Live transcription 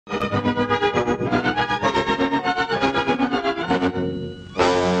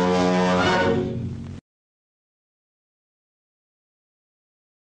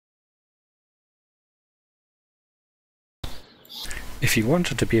If you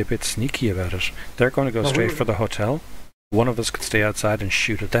wanted to be a bit sneaky about it, they're going to go straight for the hotel. One of us could stay outside and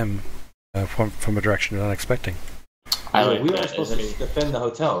shoot at them from a direction they're not expecting. We are supposed to defend the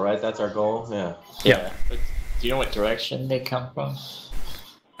hotel, right? That's our goal. Yeah. Yeah. But do you know what direction they come from?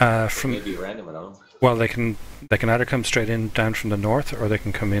 From maybe random. I don't know. Well, they can either come straight in down from the north, or they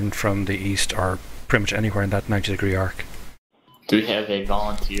can come in from the east, or pretty much anywhere in that 90-degree arc. Do we have a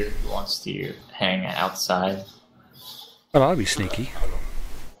volunteer who wants to hang outside? Well, I'll be sneaky.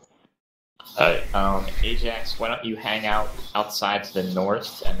 Ajax, why don't you hang out outside to the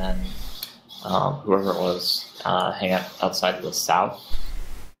north, and then whoever it was, hang out outside to the south?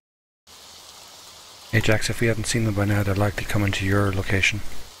 Ajax, if we haven't seen them by now, they're likely coming to your location.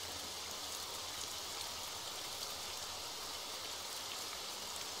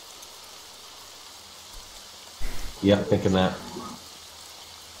 Yeah, thinking that.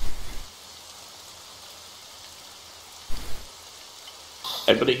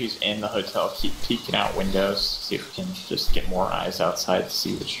 Everybody who's in the hotel, keep peeking out windows, see if we can just get more eyes outside to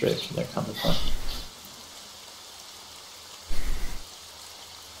see which direction they're coming from.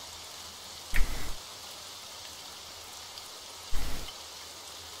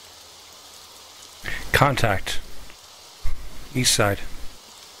 Contact. East side.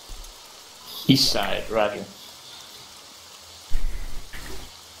 East side, roger.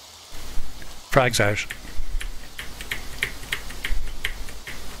 Frag's out.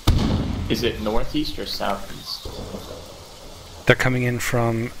 Is it northeast or southeast? They're coming in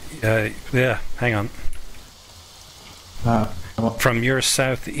from, yeah, hang on. From your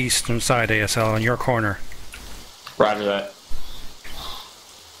southeastern side, ASL, on your corner. Roger that.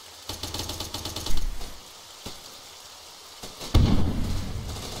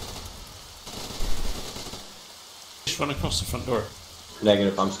 Just run across the front door.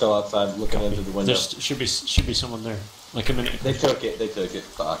 Negative. I'm still outside looking into the window. There should be someone there. Like a minute. They took it.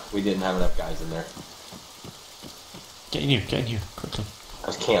 Fuck. We didn't have enough guys in there. Get in here, quickly.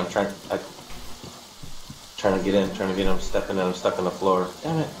 I can't. I'm trying to get in. I'm stepping in. I'm stuck on the floor.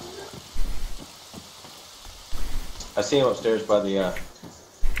 Damn it. I see him upstairs by the,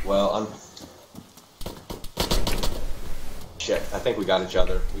 Shit. I think we got each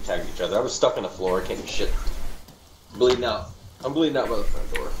other. We tagged each other. I was stuck on the floor. I can't do shit. Bleeding out. I'm bleeding out by the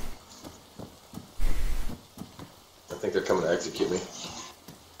front door. I think they're coming to execute me.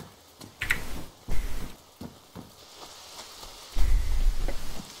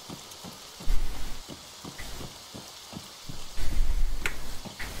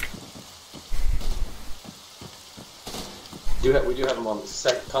 We do have them on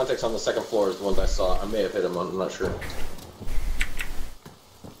contacts on the second floor is the ones I saw. I may have hit them. I'm not sure.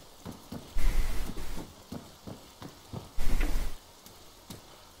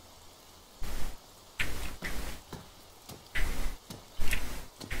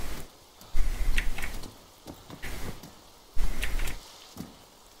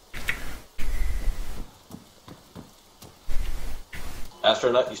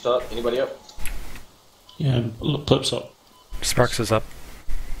 Astronaut, you still up? Anybody up? Yeah, Plip's up. Sparks is up.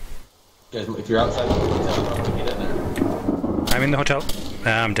 Guys, if you're outside the hotel, get in there. I'm in the hotel.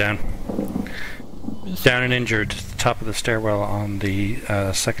 I'm down. Down and injured. Top of the stairwell on the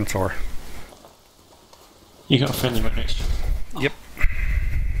second floor. You got a friendly right next to you. Yep.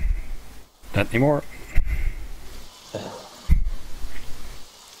 Not anymore.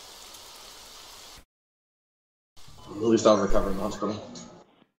 At least I'll recover in the hospital.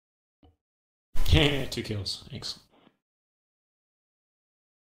 Yeah, 2 kills. Excellent.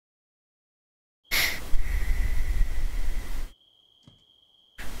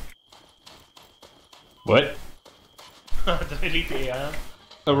 What? Did I delete the AI?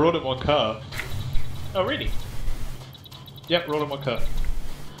 I rode in one car. Oh, really? Yep, rode in one car.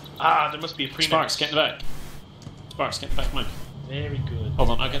 Ah, there must be a pre. Sparks, get in the back. Sparks, get in the back of mine. Very good. Hold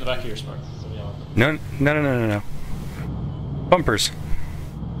on, I'll get in the back of your Sparks. No. Bumpers.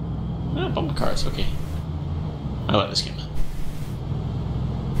 Ah, bumper cars, okay. I like this game.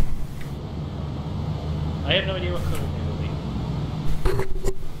 I have no idea what colour they will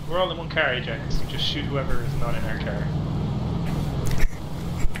be. We're all in one car, Ajax. Just shoot whoever is not in our car.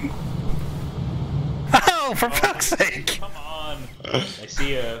 Oh, for fuck's sake! Come on! I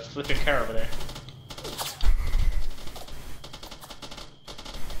see a flipping car over there.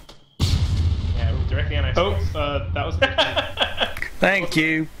 Yeah, directly on our space. That was the Thank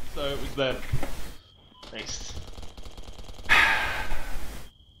you. So it was them. Nice.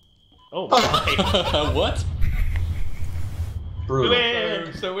 Oh my. What?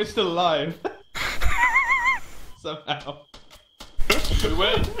 Brutal. So we're still alive. Somehow. We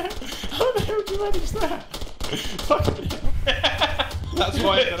win. How the hell did you manage that? Fucking hell. That's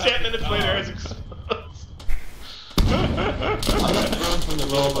why 10 minutes later, as exposed. I'm not thrown from the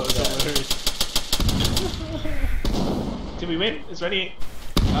roll of that. Did we win? Is there any?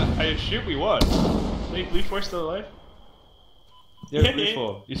 I assume we won. Is Blue Force still alive? Yeah, Blue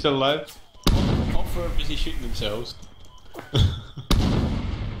 4. You still alive? All 4 are busy shooting themselves.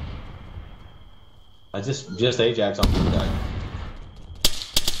 I just Ajax on the guy.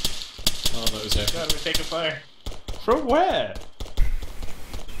 Oh, that was it. God, we're taking fire. From where?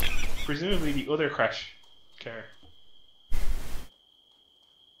 Presumably the other crash car.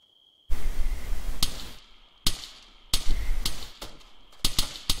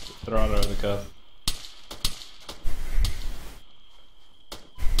 Throw it over the curve.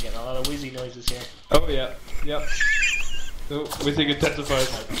 Getting a lot of wheezy noises here. Oh yeah, yep. Oh, Whizzing intensifies.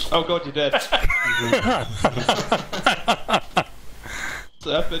 Oh god, you're dead.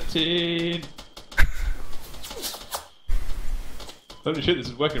 17. Holy shit, this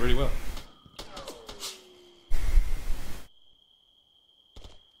is working really well.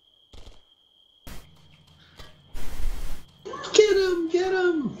 Get him! Get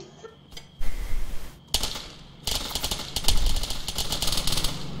him!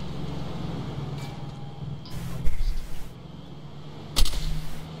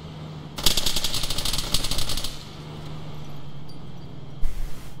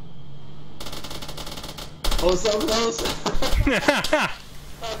 Oh, so close!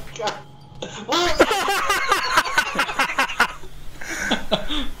 Oh god! Oh!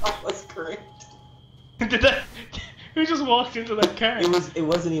 That was great. Did that? Who just walked into that car? It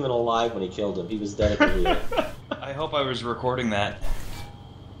wasn't even alive when he killed him. He was dead at the wheel. I hope I was recording that.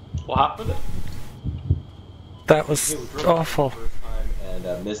 What happened? That was awful. First time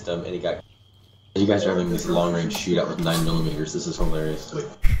and missed him, and he got. You guys are having this long-range shootout with 9mm. This is hilarious.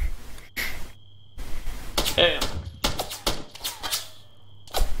 Hey.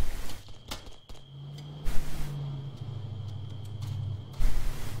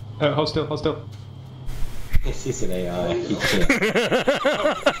 Hold still, hold still. He's an AI. He can't.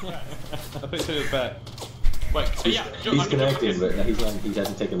 I think he was back. Wait, He's connecting, but he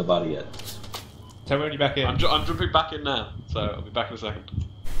hasn't taken the body yet. Tell me when you're back in. I'm jumping back in now, so I'll be back in a second.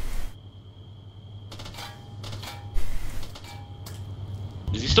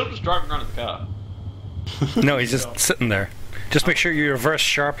 Is he still just driving around in the car? No, he's just sitting there. Just make sure you reverse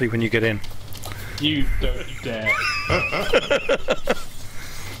sharply when you get in. You don't dare.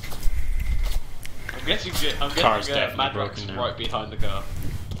 I'm guessing Car's definitely Mad broken Rock's now. right behind the car.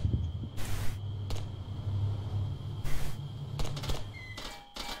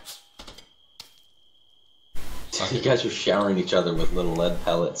 You guys are showering each other with little lead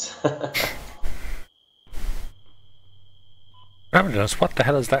pellets. Rabbit does. What the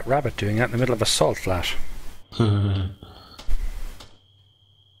hell is that rabbit doing out in the middle of a salt flat?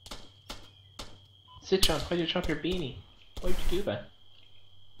 Citron, why'd you drop your beanie? Why'd you do that?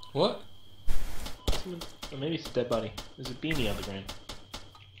 What? Or maybe it's a dead body. There's a beanie on the ground.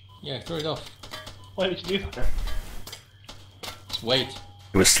 Yeah, throw it off. Why would you do that? Just wait.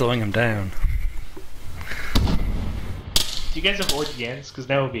 It was slowing him down. Do you guys have organs? Because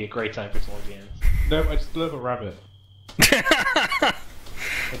now would be a great time for some organs. No, I just love a rabbit.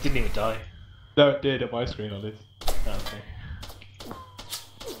 It didn't even die. No, it did on my screen on this. Oh, okay.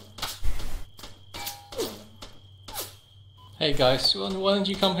 Hey guys, why don't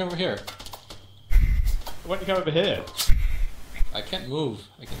you come over here? Why don't you come over here? I can't move.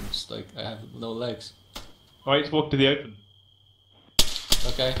 I can just I have no legs. Why you just walk to the open?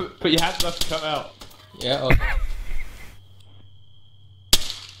 Okay. Put your hands up and come out. Yeah, okay.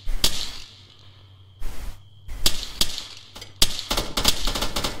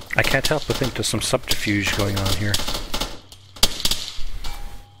 I can't help but think there's some subterfuge going on here.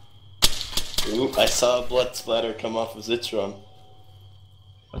 Ooh, I saw a blood splatter come off of Zitron.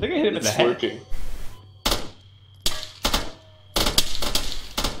 I think I hit him in the head. It's working.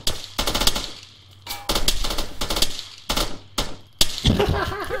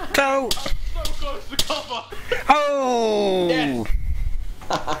 Go! So close to cover! Oh! Yes.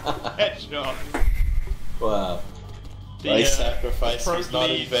 Headshot. Wow. My sacrifice was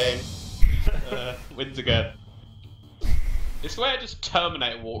not in vain. Wins again. It's where I just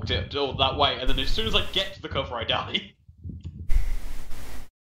Terminator walked it all that way, and then as soon as I get to the cover, I die.